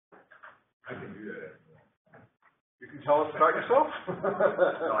I can do that. You can tell us about yourself?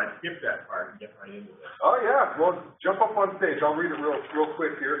 No, I skipped that part and get right into this. Oh, yeah. Well, jump up on stage. I'll read it real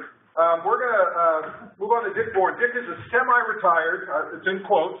quick here. We're going to move on to Dick Bourne. Dick is a semi-retired, it's in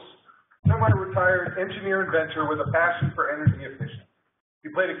quotes, semi-retired engineer-inventor with a passion for energy efficiency. He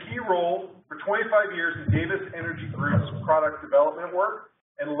played a key role for 25 years in Davis Energy Group's product development work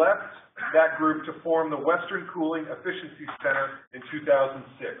and left that group to form the Western Cooling Efficiency Center in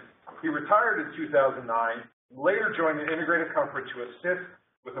 2006. He retired in 2009, later joined the Integrated Comfort to assist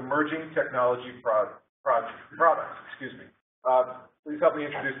with emerging technology products. Please help me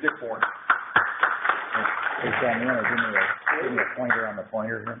introduce Dick Bourne. Hey, Sam, you want to give me a pointer on the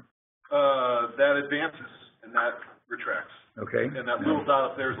pointer here? That advances and that retracts. Okay. And that little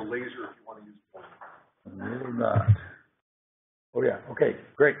dot up there is a laser if you want to use the pointer. A little dot. Oh, yeah. Okay,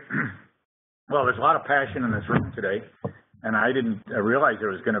 great. Well, there's a lot of passion in this room today, and I didn't realize there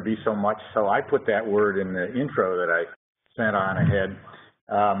was going to be so much, so I put that word in the intro that I sent on ahead.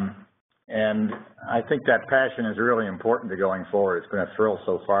 And I think that passion is really important to going forward. It's been a thrill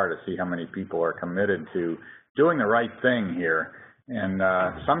so far to see how many people are committed to doing the right thing here. And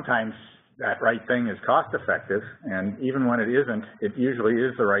sometimes that right thing is cost effective, and even when it isn't, it usually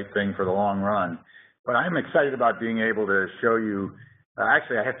is the right thing for the long run. But I'm excited about being able to show you,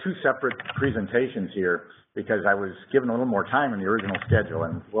 actually I have two separate presentations here because I was given a little more time in the original schedule,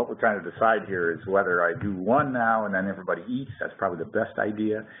 and what we're trying to decide here is whether I do one now and then everybody eats. That's probably the best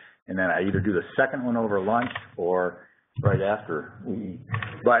idea. And then I either do the second one over lunch or right after we eat.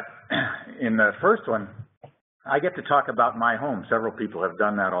 But in the first one, I get to talk about my home. Several people have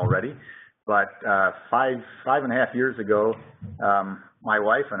done that already. But 5.5 years ago, my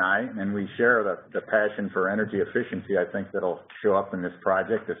wife and I, and we share the passion for energy efficiency, I think that'll show up in this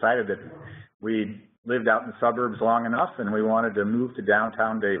project, decided that we lived out in the suburbs long enough and we wanted to move to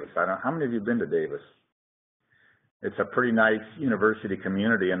downtown Davis. I don't know, how many of you have been to Davis? It's a pretty nice university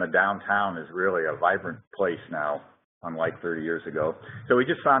community, and the downtown is really a vibrant place now, unlike 30 years ago. So we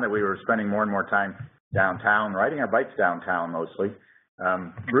just found that we were spending more and more time downtown, riding our bikes downtown mostly.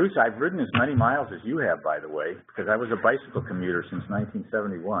 Bruce, I've ridden as many miles as you have, by the way, because I was a bicycle commuter since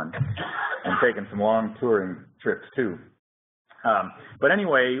 1971 and taken some long touring trips too. But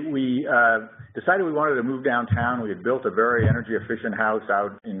anyway, we decided we wanted to move downtown. We had built a very energy efficient house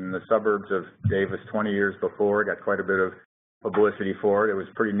out in the suburbs of Davis 20 years before, got quite a bit of publicity for it. It was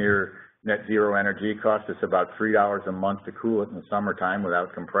pretty near net zero energy. It cost us about $3 a month to cool it in the summertime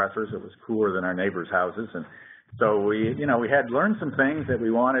without compressors. It was cooler than our neighbors' houses. And so we had learned some things that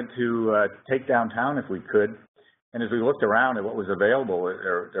we wanted to take downtown if we could. And as we looked around at what was available,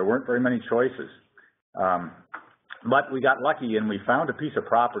 there weren't very many choices. But we got lucky and we found a piece of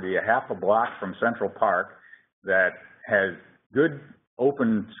property a half a block from Central Park that has good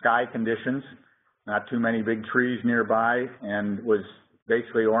open sky conditions, not too many big trees nearby, and was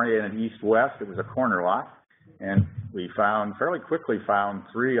basically oriented east-west. It was a corner lot. And we fairly quickly found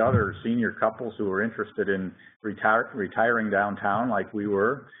 3 other senior couples who were interested in retiring downtown like we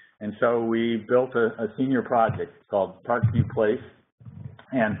were. And so we built a senior project called Parkview Place.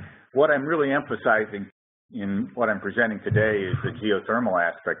 And what I'm really emphasizing in what I'm presenting today is the geothermal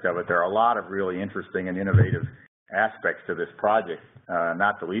aspect of it. There are a lot of really interesting and innovative aspects to this project,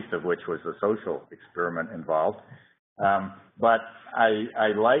 not the least of which was the social experiment involved. But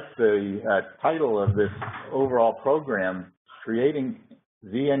I like the title of this overall program, Creating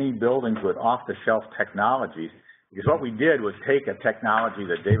ZNE Buildings with Off-the-Shelf Technologies, because what we did was take a technology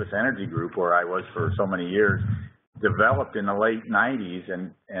that Davis Energy Group, where I was for so many years, developed in the late 90s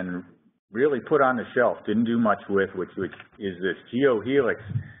and really put on the shelf, didn't do much with, which is this Geo Helix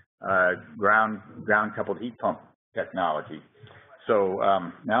ground coupled heat pump technology. So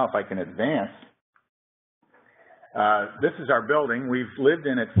now if I can advance, this is our building. We've lived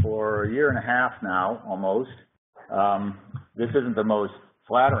in it for 1.5 years now, almost. This isn't the most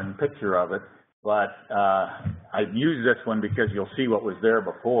flattering picture of it, but I've used this one because you'll see what was there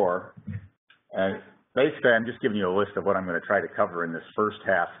before. Basically, I'm just giving you a list of what I'm going to try to cover in this first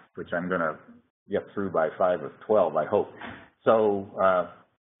half, which I'm going to get through by 5 of 12, I hope. So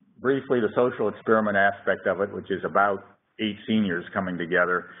briefly, the social experiment aspect of it, which is about 8 seniors coming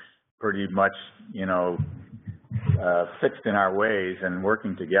together, pretty much, fixed in our ways and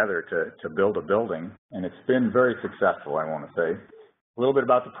working together to build a building. And it's been very successful, I want to say. A little bit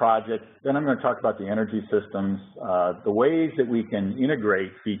about the project. Then I'm going to talk about the energy systems, the ways that we can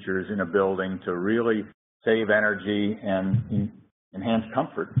integrate features in a building to really save energy and enhance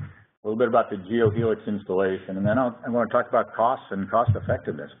comfort. A little bit about the Geo Helix installation, and then I want to talk about costs and cost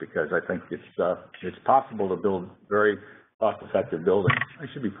effectiveness, because I think it's possible to build very cost-effective building. I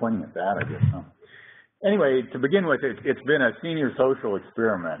should be pointing at that, I guess. Huh? Anyway, to begin with, it's been a senior social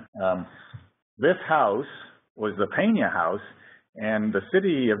experiment. This house was the Pena house, and the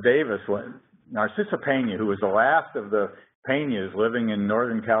city of Davis, Narcissa Pena, who was the last of the Penas living in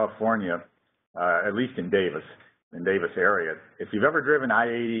Northern California, at least in Davis area. If you've ever driven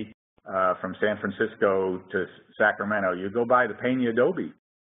I-80 from San Francisco to Sacramento, you go by the Pena Adobe.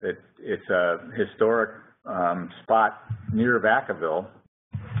 It's a historic spot near Vacaville.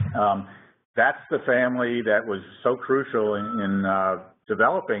 That's the family that was so crucial in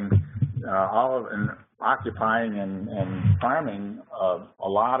developing and occupying and farming a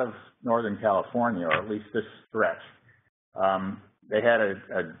lot of Northern California, or at least this stretch. They had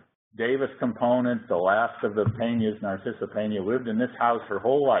a Davis component. The last of the Penas, Narcissa Pena, lived in this house her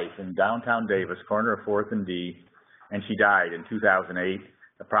whole life in downtown Davis, corner of 4th and D, and she died in 2008.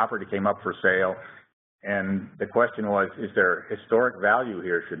 The property came up for sale, and the question was, is there historic value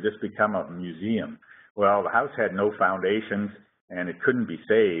here? Should this become a museum? Well, the house had no foundations, and it couldn't be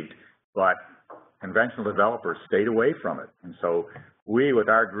saved, but conventional developers stayed away from it. And so we, with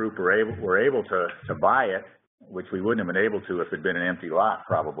our group, were able to buy it, which we wouldn't have been able to if it had been an empty lot,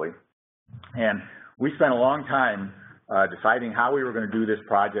 probably. And we spent a long time deciding how we were going to do this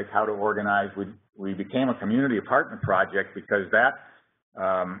project, how to organize. We became a community apartment project because that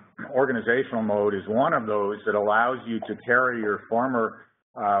organizational mode is one of those that allows you to carry your former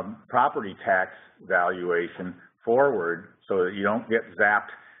property tax valuation forward so that you don't get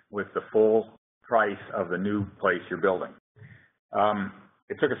zapped with the full price of the new place you're building.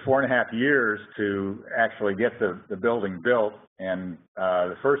 It took us 4.5 years to actually get the building built, and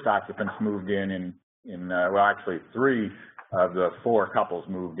the first occupants moved in well, actually 3 of the 4 couples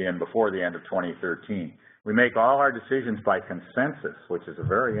moved in before the end of 2013. We make all our decisions by consensus, which is a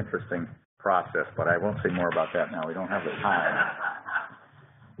very interesting process, but I won't say more about that now. We don't have the time.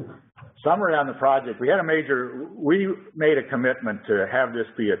 Summary on the project, we made a commitment to have this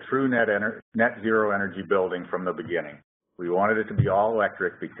be a true net zero energy building from the beginning. We wanted it to be all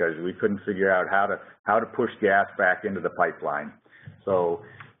electric because we couldn't figure out how to push gas back into the pipeline. So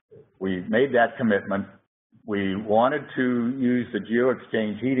we made that commitment. We wanted to use the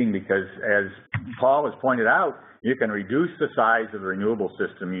geo-exchange heating because, as Paul has pointed out, you can reduce the size of the renewable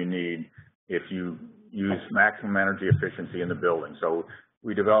system you need if you use maximum energy efficiency in the building. So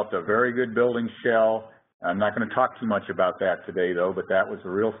we developed a very good building shell. I'm not going to talk too much about that today, though, but that was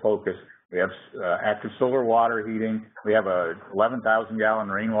the real focus. We have active solar water heating. We have a 11,000-gallon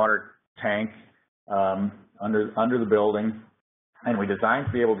rainwater tank under the building, and we designed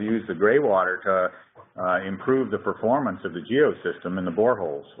to be able to use the gray water to improve the performance of the geo system in the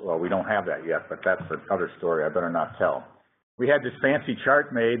boreholes. Well, we don't have that yet, but that's another story I better not tell. We had this fancy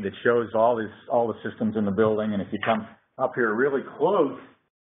chart made that shows all the systems in the building, and if you come up here really close,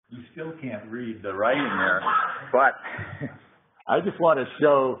 you still can't read the writing there, but I just want to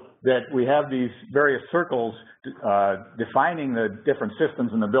show that we have these various circles defining the different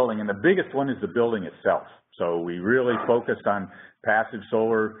systems in the building, and the biggest one is the building itself. So we really focused on passive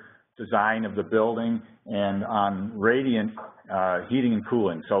solar design of the building and on radiant heating and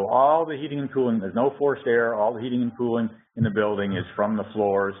cooling. So all the heating and cooling, there's no forced air, all the heating and cooling in the building is from the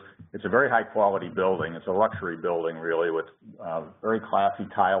floors. It's a very high quality building. It's a luxury building really with very classy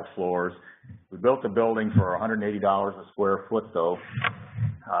tile floors. We built the building for $180 a square foot though.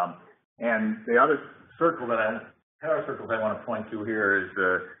 And the other circles I want to point to here is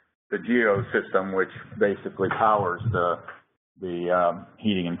the geo system, which basically powers the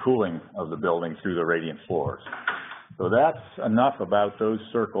heating and cooling of the building through the radiant floors. So that's enough about those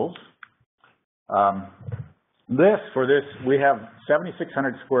circles. We have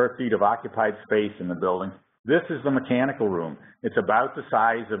 7,600 square feet of occupied space in the building. This is the mechanical room. It's about the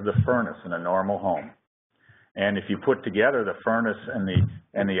size of the furnace in a normal home. And if you put together the furnace and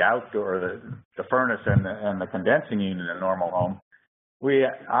the outdoor, the furnace and the condensing unit in a normal home,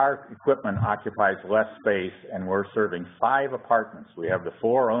 our equipment occupies less space, and we're serving 5 apartments. We have the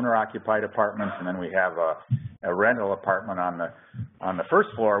 4 owner-occupied apartments, and then we have a rental apartment on the first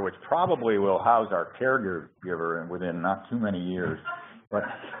floor, which probably will house our caregiver within not too many years. But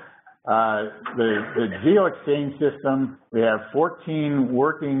the Geo Exchange system, we have 14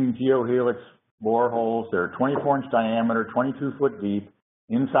 working Geo Helix boreholes. They're 24-inch diameter, 22-foot deep.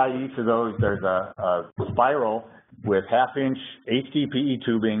 Inside each of those, there's a spiral with half-inch HDPE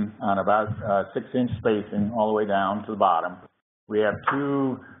tubing on about 6-inch spacing all the way down to the bottom. We have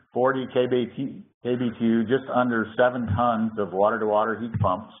 2 40 kBtu, just under 7 tons of water-to-water heat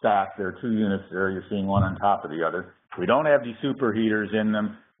pumps stacked. There are 2 units there. You're seeing one on top of the other. We don't have these superheaters in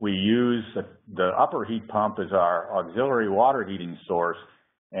them. we use the upper heat pump as our auxiliary water heating source,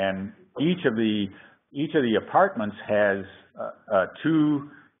 and each of the apartments has two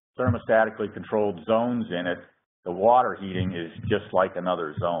thermostatically controlled zones in it. The water heating is just like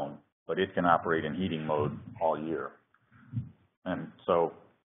another zone, but it can operate in heating mode all year. And so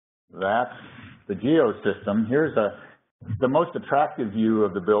that's the Geo system. Here's the most attractive view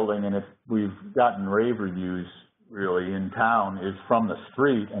of the building, and we've gotten rave reviews really in town, is from the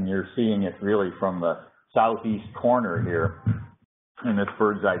street, and you're seeing it really from the southeast corner here in this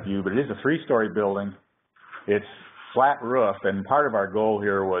bird's eye view. But it is a 3-story building. It's flat roof, and part of our goal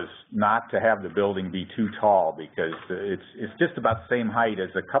here was not to have the building be too tall, because it's just about the same height as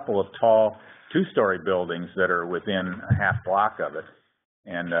a couple of tall 2-story buildings that are within a half block of it.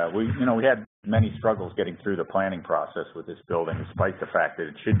 And we had many struggles getting through the planning process with this building, despite the fact that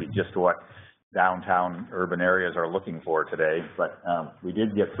it should be just what downtown urban areas are looking for today. But we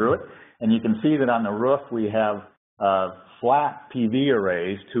did get through it. And you can see that on the roof we have flat PV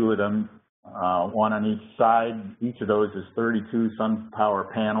arrays, 2 of them, one on each side. Each of those is 32 sun power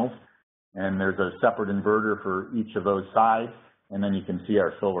panels, and there's a separate inverter for each of those sides. And then you can see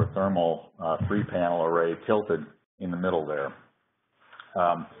our solar thermal 3-panel array tilted in the middle there.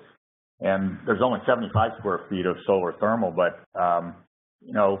 And there's only 75 square feet of solar thermal, but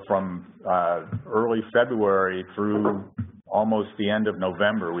from early February through almost the end of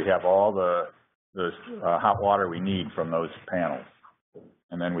November, we have all the hot water we need from those panels.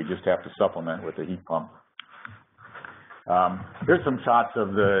 And then we just have to supplement with the heat pump. Here's some shots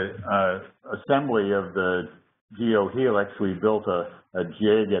of the assembly of the Geo Helix. We built a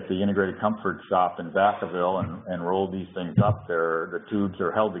jig at the Integrated Comfort Shop in Vacaville and rolled these things up there. The tubes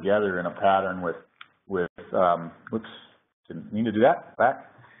are held together in a pattern with whoops, didn't mean to do that,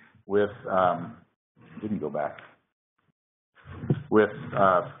 back, with, didn't go back, with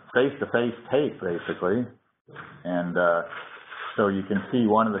face-to-face tape, basically. And so you can see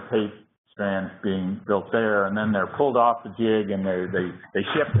one of the tape strands being built there, and then they're pulled off the jig and they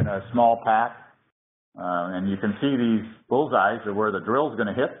ship in a small pack. And you can see these bullseyes are where the drill's going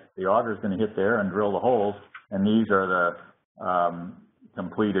to hit. The auger's going to hit there and drill the holes. And these are the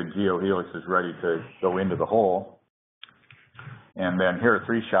completed Geo Helixes ready to go into the hole. And then here are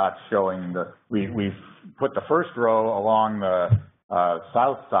 3 shots showing we've put the first row along the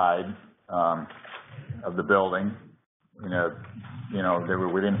south side of the building. They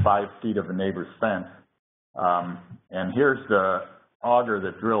were within 5 feet of the neighbor's fence. And here's the auger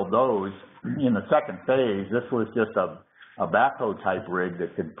that drilled those. In the second phase, this was just a backhoe type rig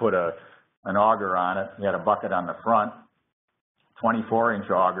that could put an auger on it. We had a bucket on the front, 24-inch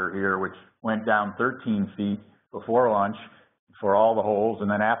auger here, which went down 13 feet before lunch for all the holes.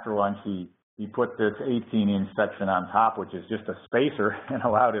 And then after lunch, he put this 18-inch section on top, which is just a spacer, and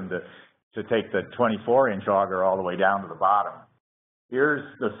allowed him to take the 24-inch auger all the way down to the bottom. Here's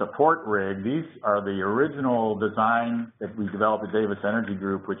the support rig. These are the original design that we developed at Davis Energy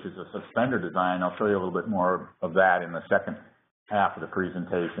Group, which is a suspender design. I'll show you a little bit more of that in the second half of the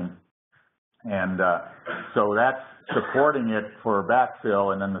presentation. And so that's supporting it for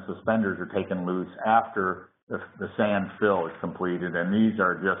backfill, and then the suspenders are taken loose after the sand fill is completed. And these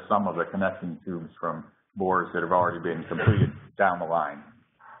are just some of the connecting tubes from bores that have already been completed down the line.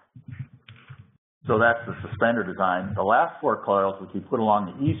 So that's the suspender design. The last 4 coils, which we put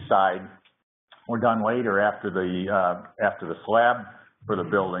along the east side, were done later after the slab for the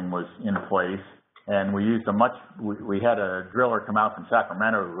building was in place. And we used we had a driller come out from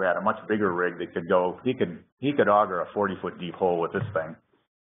Sacramento who had a much bigger rig that could go, he could auger a 40-foot deep hole with this thing.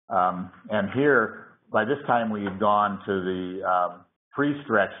 And here, by this time we had gone to the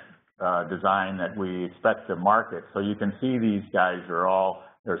pre-stretch design that we expect to market. So you can see these guys are all,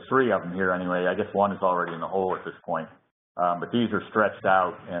 there's 3 of them here anyway. I guess 1 is already in the hole at this point. But these are stretched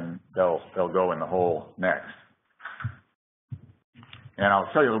out and they'll go in the hole next. And I'll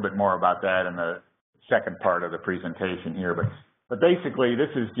show you a little bit more about that in the second part of the presentation here. But basically, this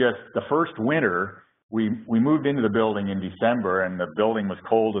is just the first winter. We moved into the building in December, and the building was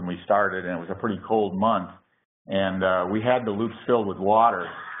cold when we started, and it was a pretty cold month. And we had the loops filled with water,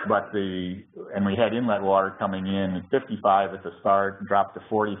 and we had inlet water coming in at 55 at the start, and dropped to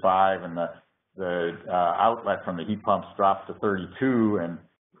 45, and the outlet from the heat pumps dropped to 32. And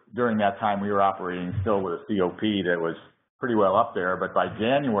during that time, we were operating still with a COP that was pretty well up there. But by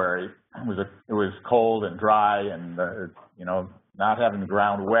January, it was cold and dry, and not having the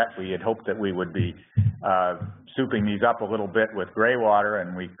ground wet, we had hoped that we would be souping these up a little bit with gray water,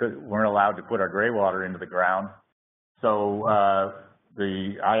 and we weren't allowed to put our gray water into the ground. So I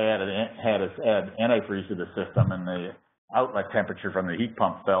had us add antifreeze to the system, and outlet temperature from the heat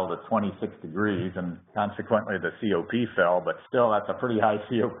pump fell to 26 degrees, and consequently the COP fell, but still that's a pretty high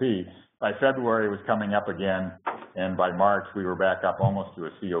COP. By February, it was coming up again, and by March, we were back up almost to a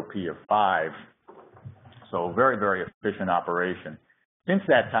COP of 5. So very, very efficient operation. Since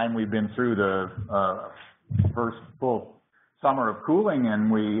that time, we've been through the first full summer of cooling,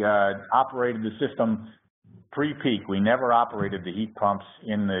 and we operated the system pre-peak. We never operated the heat pumps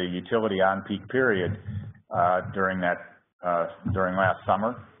in the utility on-peak period during last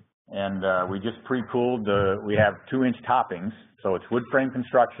summer. And we just pre-cooled we have 2-inch toppings. So it's wood frame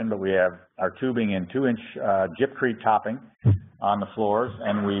construction, but we have our tubing in 2-inch gypcrete topping on the floors,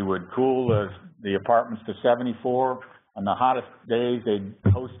 and we would cool the apartments to 74. On the hottest days, they'd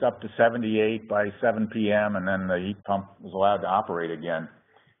host up to 78 by 7 p.m., and then the heat pump was allowed to operate again.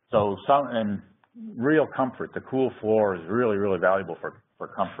 So and real comfort. The cool floor is really, really valuable for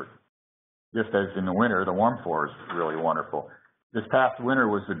comfort. Just as in the winter, the warm floor is really wonderful. This past winter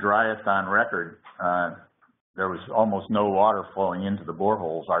was the driest on record. There was almost no water flowing into the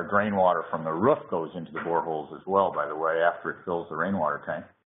boreholes. Our drain water from the roof goes into the boreholes as well, by the way, after it fills the rainwater tank.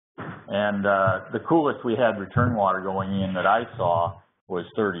 And the coolest we had return water going in that I saw was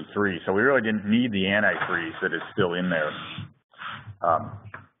 33. So we really didn't need the antifreeze that is still in there.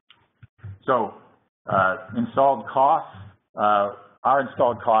 Installed costs. Our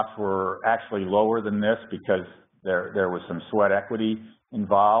installed costs were actually lower than this because there was some sweat equity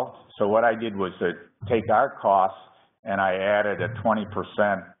involved. So what I did was to take our costs and I added a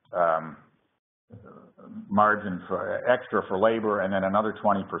 20% margin for extra for labor and then another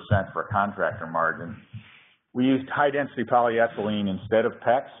 20% for contractor margin. We used high-density polyethylene instead of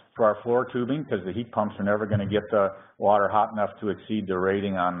PEX for our floor tubing because the heat pumps are never going to get the water hot enough to exceed the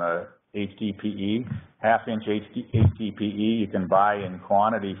rating on the HDPE. Half-inch HDPE you can buy in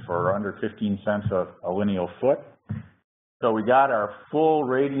quantity for under 15 cents a lineal foot. So we got our full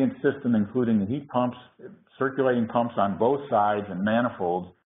radiant system, including the heat pumps, circulating pumps on both sides and manifolds,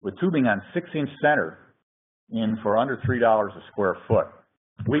 with tubing on 6-inch center in for under $3 a square foot.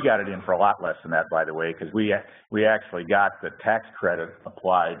 We got it in for a lot less than that, by the way, because we actually got the tax credit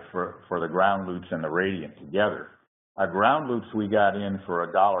applied for the ground loops and the radiant together. Our ground loops we got in for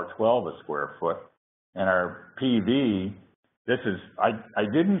 $1.12 a square foot, and our PV, I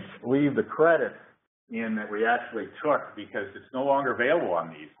didn't leave the credit in that we actually took because it's no longer available on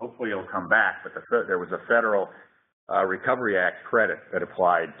these. Hopefully it'll come back, but there was a Federal Recovery Act credit that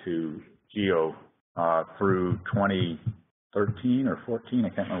applied to Geo through 2013 or 14, I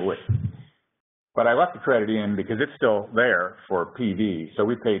can't remember which. But I left the credit in because it's still there for PV. So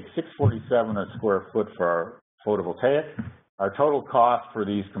we paid $647 a square foot for our photovoltaic. Our total cost for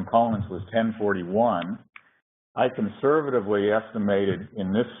these components was $1041. I conservatively estimated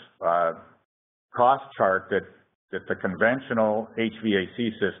in this cost chart that the conventional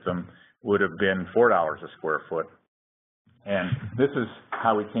HVAC system would have been $4 a square foot. And this is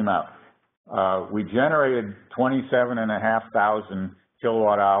how we came out. We generated 27,500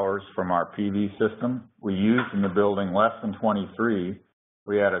 kilowatt hours from our PV system. We used in the building less than 23.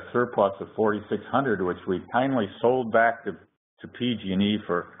 We had a surplus of 4,600, which we kindly sold back to PG&E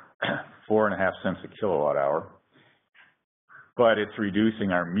for 4.5 cents a kilowatt hour. But it's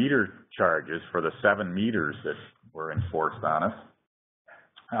reducing our meter charges for the 7 meters that were enforced on us.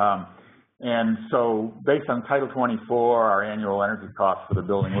 And so based on Title 24, our annual energy cost for the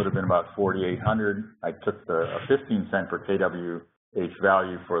building would have been about $4,800. I took a 15 cent per kWh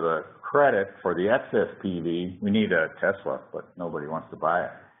value for the credit for the excess PV. We need a Tesla, but nobody wants to buy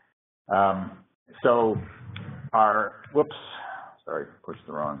it. Pushed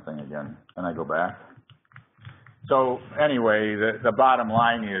the wrong thing again. Can I go back? So anyway, the bottom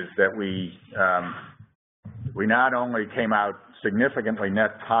line is that we not only came out significantly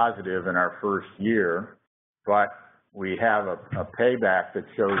net positive in our first year, but we have a payback that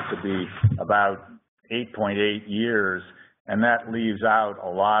shows to be about 8.8 years, and that leaves out a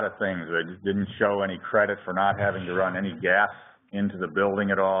lot of things. It didn't show any credit for not having to run any gas into the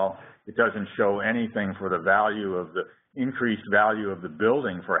building at all. It doesn't show anything for the value of the increased value of the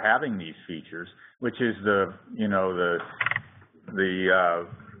building for having these features, which is the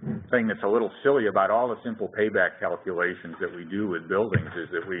thing that's a little silly about all the simple payback calculations that we do with buildings is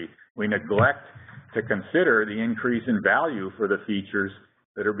that we neglect to consider the increase in value for the features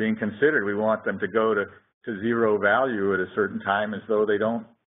that are being considered. We want them to go to zero value at a certain time as though they don't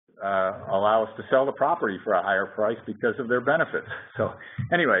allow us to sell the property for a higher price because of their benefits. So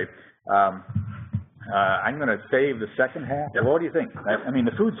anyway, I'm going to save the second half. Well, what do you think? I mean,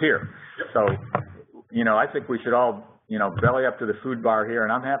 the food's here. So, I think we should all, you know, belly up to the food bar here,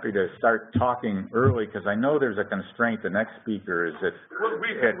 and I'm happy to start talking early because I know there's a constraint. The next speaker is at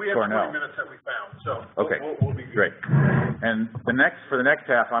We have Cornell. 20 minutes that we found, so Okay, we'll be good. great. And for the next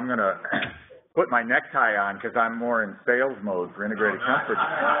half, I'm going to put my necktie on because I'm more in sales mode for integrated comfort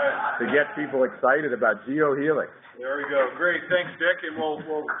to get people excited about Geo Helix. There we go. Great. Thanks, Dick, and we'll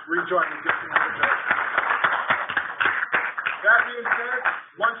rejoin the Dick. That being said,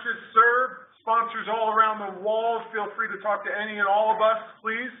 lunch is served. Sponsors all around the walls. Feel free to talk to any and all of us,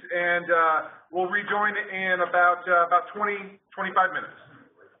 please, and we'll rejoin in about 20, 25 minutes.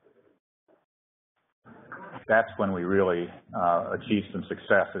 That's when we really achieve some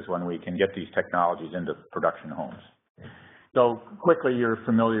success, is when we can get these technologies into production homes. So quickly, you're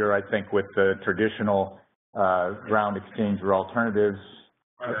familiar, I think, with the traditional ground exchanger alternatives.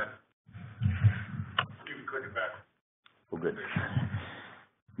 You can click it back. Oh, good.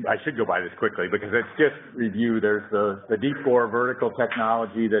 I should go by this quickly because it's just review. There's the deep bore vertical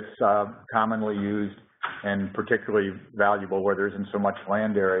technology that's commonly used and particularly valuable where there isn't so much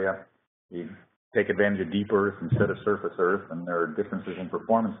land area. You take advantage of deep earth instead of surface earth, and there are differences in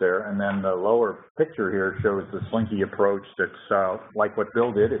performance there. And then the lower picture here shows the slinky approach that's like what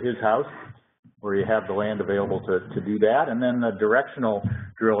Bill did at his house, where you have the land available to do that. And then the directional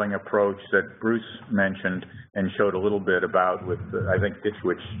drilling approach that Bruce mentioned and showed a little bit about with, I think Ditch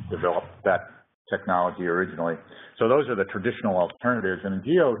Witch developed that technology originally. So those are the traditional alternatives. And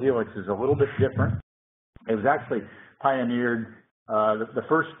Geo Helix is a little bit different. It was actually pioneered, the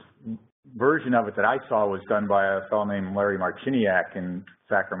first version of it that I saw was done by a fellow named Larry Marchiniak in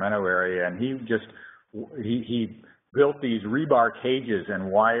Sacramento area, and he built these rebar cages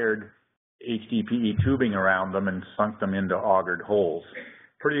and wired HDPE tubing around them and sunk them into augered holes.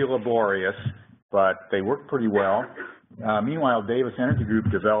 Pretty laborious, but they worked pretty well. Meanwhile, Davis Energy Group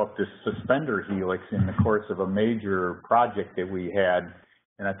developed this suspender helix in the course of a major project that we had,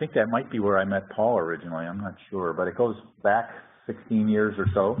 and I think that might be where I met Paul originally. I'm not sure, but it goes back 16 years or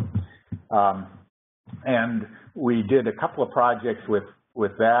so. And we did a couple of projects with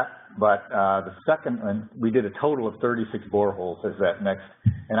that, but the second one, we did a total of 36 boreholes as that next,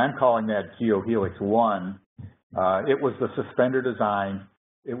 and I'm calling that Geo Helix 1. It was the suspender design.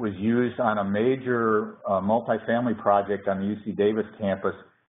 It was used on a major multifamily project on the UC Davis campus,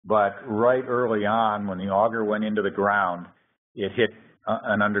 but right early on when the auger went into the ground, it hit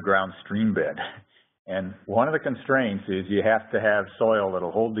an underground stream bed. And one of the constraints is you have to have soil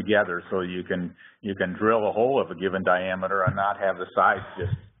that'll hold together so you can drill a hole of a given diameter and not have the sides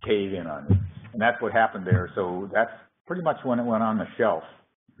just cave in on you. And that's what happened there. So that's pretty much when it went on the shelf.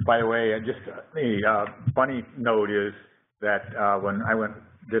 By the way, just a funny note is that when I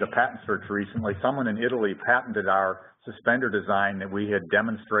did a patent search recently, someone in Italy patented our suspender design that we had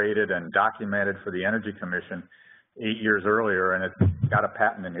demonstrated and documented for the Energy Commission 8 years earlier, and it got a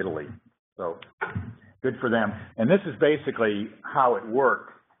patent in Italy. So good for them. And this is basically how it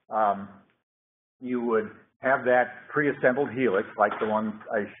worked. You would have that pre-assembled helix like the one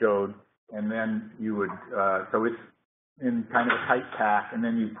I showed, and then you would, so it's in kind of a tight pack, and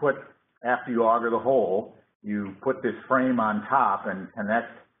then you put, after you auger the hole, you put this frame on top and connect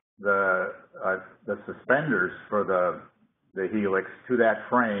the suspenders for the helix to that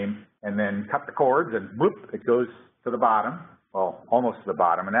frame, and then cut the cords, and whoop, it goes to the bottom. Well, almost to the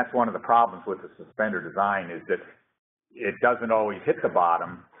bottom, and that's one of the problems with the suspender design is that it doesn't always hit the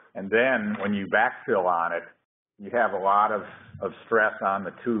bottom, and then when you backfill on it, you have a lot of stress on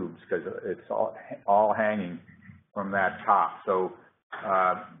the tubes because it's all hanging from that top. So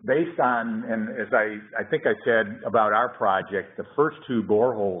based on, and as I think I said about our project, the first 2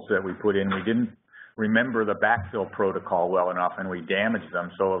 boreholes that we put in, we didn't remember the backfill protocol well enough, and we damaged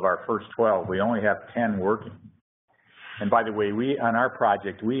them. So of our first 12, we only have 10 working. And by the way, on our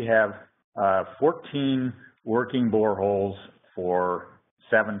project, we have 14 working boreholes for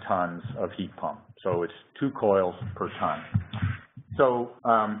 7 tons of heat pump. So it's 2 coils per ton. So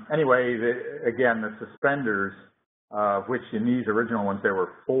anyway, again, the suspenders, which in these original ones, there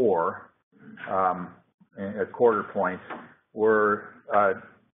were 4 at quarter points, were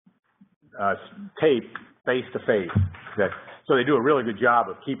taped face to face. So they do a really good job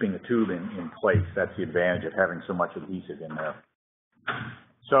of keeping the tube in place. That's the advantage of having so much adhesive in there.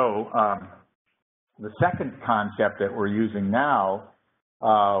 So the second concept that we're using now,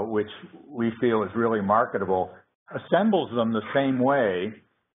 which we feel is really marketable, assembles them the same way,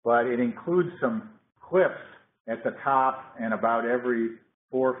 but it includes some clips at the top and about every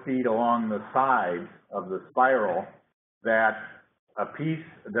 4 feet along the sides of the spiral that a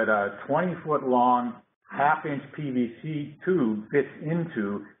 20-foot long half-inch PVC tube fits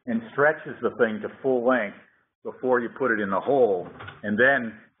into and stretches the thing to full length before you put it in the hole. And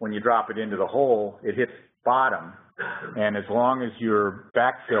then when you drop it into the hole, it hits bottom. And as long as you're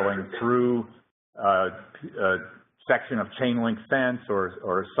backfilling through a section of chain link fence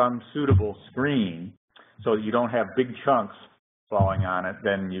or some suitable screen so that you don't have big chunks falling on it,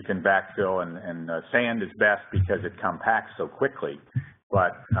 then you can backfill, and sand is best because it compacts so quickly.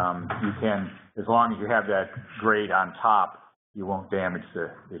 But you can, as long as you have that grade on top, you won't damage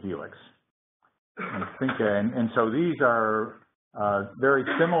the helix. I think, and so these are very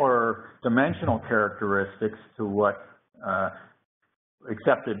similar dimensional characteristics to what,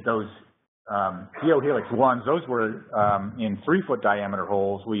 except that those Geo Helix ones, those were in 3-foot diameter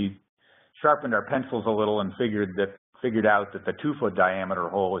holes. We sharpened our pencils a little and figured out that the 2-foot diameter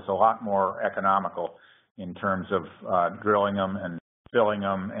hole is a lot more economical in terms of drilling them and filling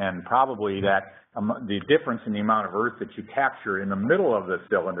them, and probably that the difference in the amount of earth that you capture in the middle of the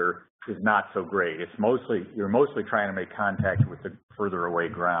cylinder is not so great. You're mostly trying to make contact with the further away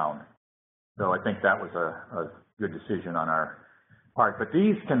ground. So I think that was a good decision on our part. But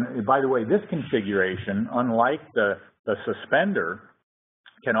these can, by the way, this configuration, unlike the suspender,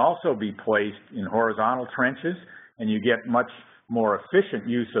 can also be placed in horizontal trenches, and you get much more efficient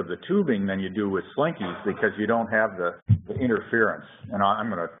use of the tubing than you do with slinkies because you don't have the interference. And I'm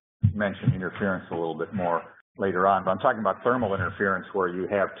going to mention interference a little bit more later on, but I'm talking about thermal interference where you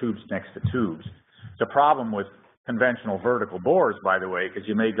have tubes next to tubes. It's a problem with conventional vertical bores, by the way, because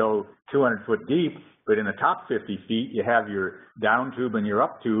you may go 200 foot deep, but in the top 50 feet, you have your down tube and your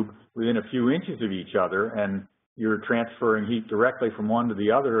up tube within a few inches of each other, and you're transferring heat directly from one to the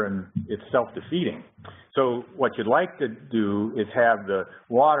other, and it's self-defeating. So what you'd like to do is have the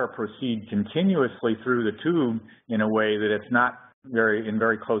water proceed continuously through the tube in a way that it's not in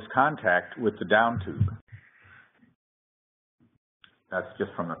very close contact with the down tube. That's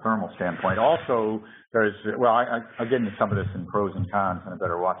just from the thermal standpoint. Also, I'll get into some of this in pros and cons, and I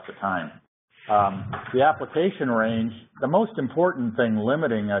better watch the time. The application range, the most important thing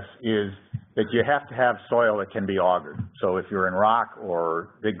limiting us is that you have to have soil that can be augered. So if you're in rock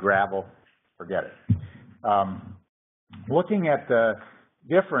or big gravel, forget it. Looking at the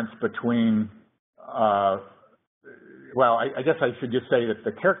difference between, I guess I should just say that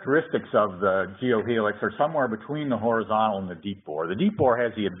the characteristics of the Geo Helix are somewhere between the horizontal and the deep bore. The deep bore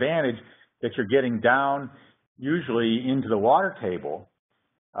has the advantage that you're getting down usually into the water table,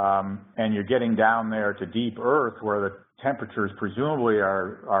 and you're getting down there to deep earth where the temperatures presumably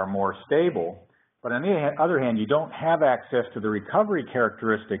are more stable. But on the other hand, you don't have access to the recovery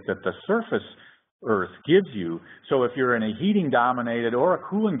characteristic that the surface earth gives you. So if you're in a heating dominated or a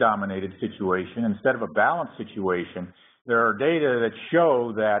cooling dominated situation instead of a balanced situation, there are data that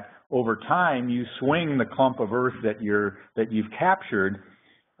show that over time you swing the clump of earth that you've captured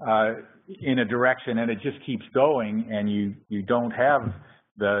in a direction, and it just keeps going, and you don't have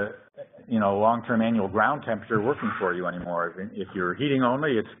the long-term annual ground temperature working for you anymore. If you're heating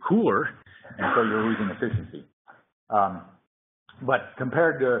only, it's cooler, and so you're losing efficiency. But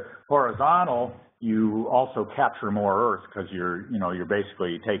compared to horizontal, you also capture more earth because you're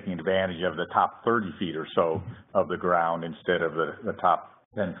basically taking advantage of the top 30 feet or so of the ground instead of the top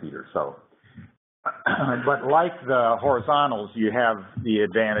 10 feet or so. But like the horizontals, you have the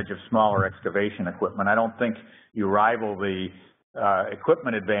advantage of smaller excavation equipment. I don't think you rival the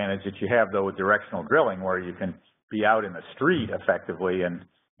equipment advantage that you have, though, with directional drilling, where you can be out in the street effectively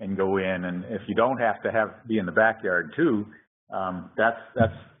and go in. And if you don't have to be in the backyard too,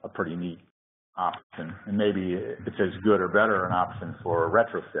 that's a pretty neat option, and maybe it's as good or better an option for a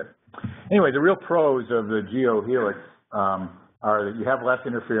retrofit. Anyway, the real pros of the Geo Helix are that you have less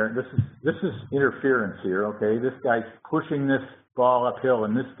interference. This is interference here, okay? This guy's pushing this ball uphill,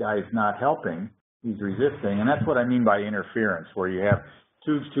 and this guy's not helping. He's resisting, and that's what I mean by interference, where you have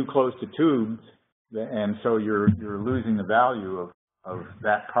tubes too close to tubes, and so you're losing the value of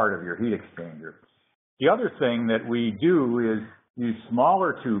that part of your heat exchanger. The other thing that we do is use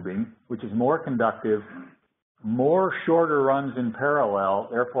smaller tubing, which is more conductive, more shorter runs in parallel,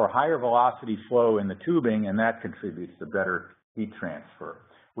 therefore higher velocity flow in the tubing, and that contributes to better heat transfer.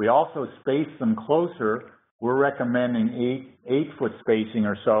 We also space them closer. We're recommending 8-foot spacing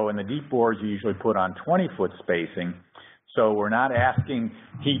or so, and the deep bores you usually put on 20-foot spacing. So we're not asking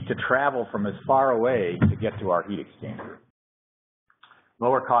heat to travel from as far away to get to our heat exchanger.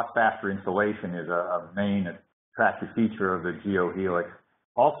 Lower cost, faster installation is a main attractive feature of the Geo Helix.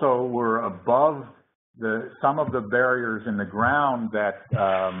 Also, we're above some of the barriers in the ground that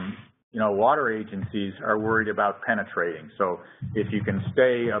water agencies are worried about penetrating. So if you can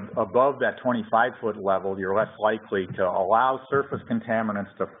stay above that 25-foot level, you're less likely to allow surface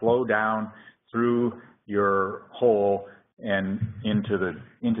contaminants to flow down through your hole and into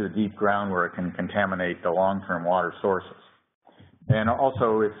the deep ground where it can contaminate the long-term water sources. And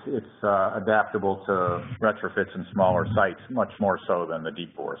also, it's adaptable to retrofits in smaller sites, much more so than the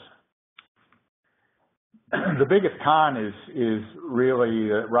deep bores. The biggest con is really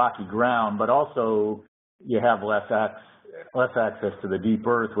rocky ground, but also you have less access to the deep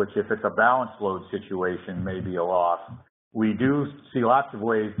earth, which if it's a balance load situation may be a loss. We do see lots of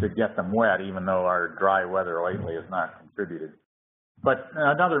ways to get them wet, even though our dry weather lately has not contributed. But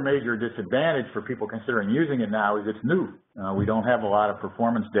another major disadvantage for people considering using it now is it's new. We don't have a lot of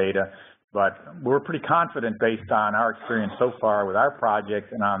performance data, but we're pretty confident based on our experience so far with our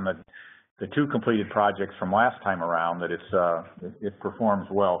project and on the two completed projects from last time around that it performs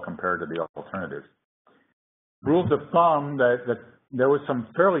well compared to the alternatives. Rules of thumb, that there was some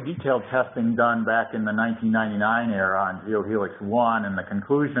fairly detailed testing done back in the 1999 era on Geo Helix 1, and the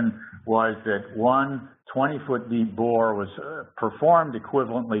conclusion was that one 20-foot deep bore was performed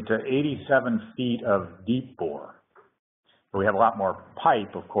equivalently to 87 feet of deep bore. So we have a lot more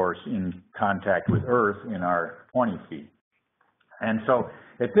pipe, of course, in contact with earth in our 20 feet. And so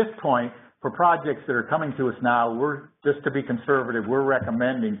at this point, for projects that are coming to us now, just to be conservative, we're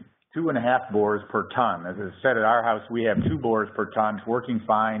recommending 2.5 bores per ton. As I said, at our house, we have 2 bores per ton. It's working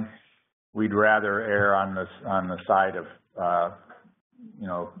fine. We'd rather err on the side of,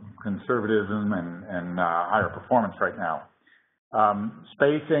 conservatism and higher performance right now.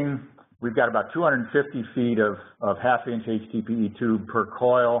 Spacing, we've got about 250 feet of half-inch HDPE tube per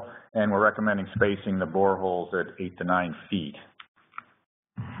coil, and we're recommending spacing the boreholes at 8 to 9 feet.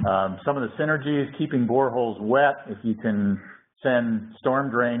 Some of the synergies, keeping boreholes wet. If you can send storm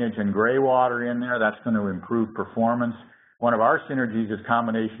drainage and gray water in there, that's going to improve performance. One of our synergies is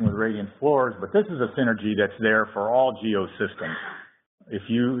combination with radiant floors, but this is a synergy that's there for all geosystems. If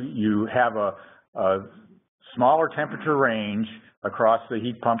you have a smaller temperature range across the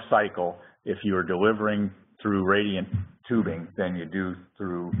heat pump cycle, if you are delivering through radiant tubing than you do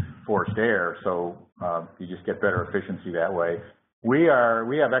through forced air, so you just get better efficiency that way. We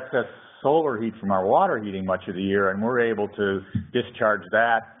have excess solar heat from our water heating much of the year, and we're able to discharge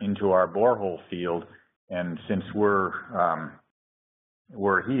that into our borehole field. And since we're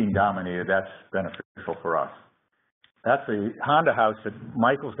heating dominated, that's beneficial for us. That's a Honda house that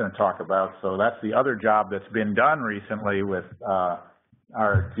Michael's going to talk about. So that's the other job that's been done recently with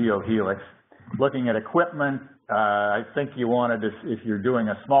our Geo Helix. Looking at equipment, I think you wanted to, if you're doing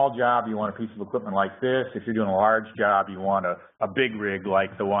a small job, you want a piece of equipment like this. If you're doing a large job, you want a big rig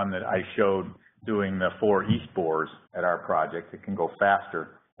like the one that I showed doing the 4 east bores at our project. It can go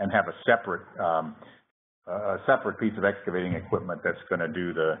faster and have a separate piece of excavating equipment that's going to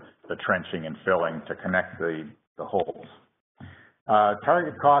do the trenching and filling to connect the holes.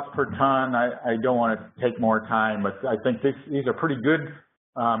 Target cost per ton, I don't want to take more time, but I think these are pretty good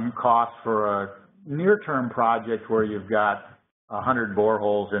costs for a near-term project where you've got 100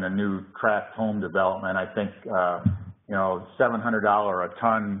 boreholes in a new tract home development. I think, $700 a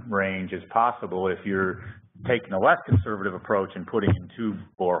ton range is possible if you're taking a less conservative approach and putting in 2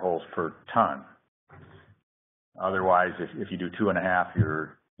 boreholes per ton. Otherwise, if you do 2.5,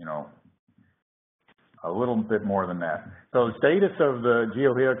 you're, a little bit more than that. So the status of the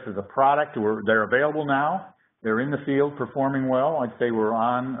Geo Helix as a product, they're available now. They're in the field performing well. I'd say we're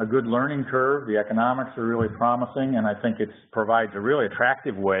on a good learning curve. The economics are really promising, and I think it provides a really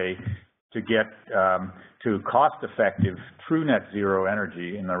attractive way to get to cost-effective, true net zero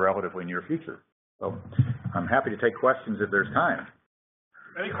energy in the relatively near future. So I'm happy to take questions if there's time.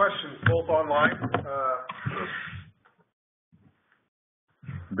 Any questions, both online?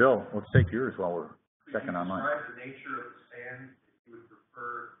 Bill, let's take yours while we're checking online. Describe the nature of the sand that you would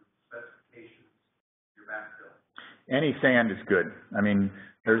prefer the specifications of your backfill. Any sand is good. I mean,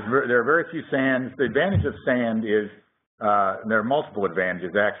 there are very few sands. The advantage of sand is there are multiple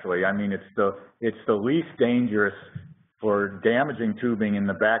advantages actually. I mean, it's the least dangerous for damaging tubing in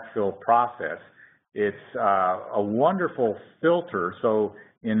the backfill process. It's a wonderful filter. So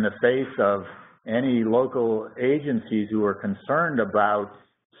in the face of any local agencies who are concerned about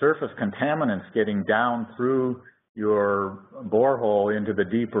surface contaminants getting down through your borehole into the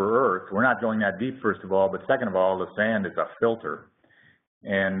deeper earth. We're not going that deep, first of all, but second of all, the sand is a filter.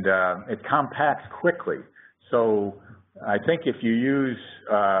 And it compacts quickly. So I think if you use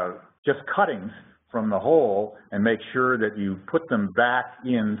just cuttings from the hole and make sure that you put them back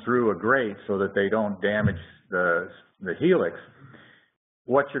in through a grate so that they don't damage the helix,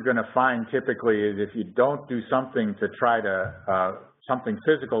 what you're going to find typically is if you don't do something to try to something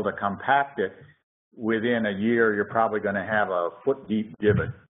physical to compact it, within a year, you're probably going to have a foot-deep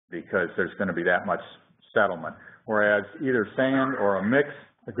divot because there's going to be that much settlement, whereas either sand or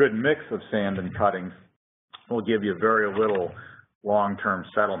a good mix of sand and cuttings will give you very little long-term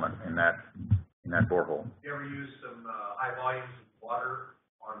settlement in that borehole. You ever use some high volumes of water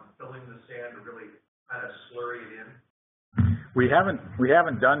on filling the sand to really kind of slurry it in? We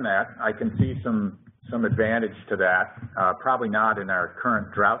haven't done that. I can see some advantage to that. Probably not in our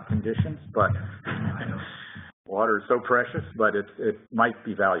current drought conditions, but water is so precious, but it might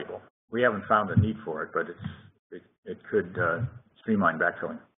be valuable. We haven't found a need for it, but it could streamline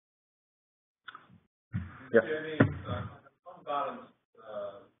backfilling. Yes. Unbalanced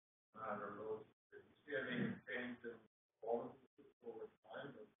manner, do you see any change in performance over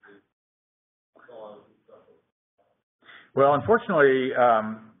time? Well, unfortunately,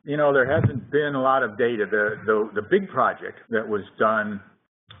 there hasn't been a lot of data. The big project that was done,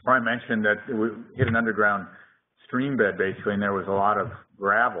 or I mentioned that we hit an underground stream bed basically, and there was a lot of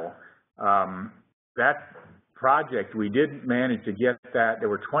gravel. That project, we did manage to get that. There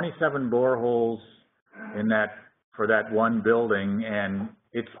were 27 boreholes for that one building, and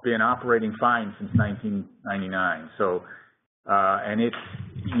it's been operating fine since 1999. So, and it's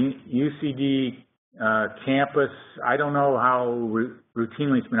UCD campus. I don't know how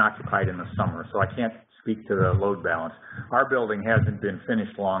routinely it's been occupied in the summer, so I can't speak to the load balance. Our building hasn't been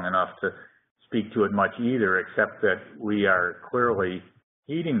finished long enough to speak to it much either, except that we are clearly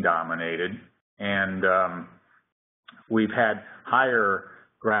heating dominated, and we've had higher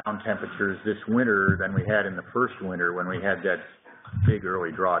ground temperatures this winter than we had in the first winter when we had that big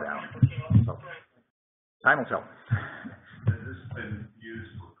early drawdown. So, time will tell. Has this been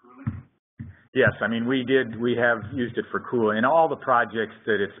used for cooling? Yes, I mean, we have used it for cooling. In all the projects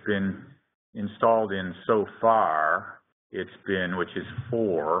that it's been installed in so far, which is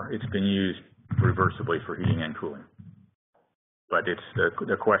 4, it's been used reversibly for heating and cooling. But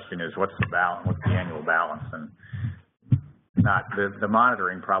the question is, what's the annual balance? And the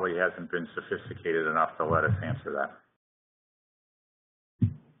monitoring probably hasn't been sophisticated enough to let us answer that.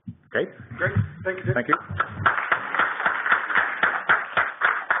 Okay? Great. Thank you, Dick. Thank you.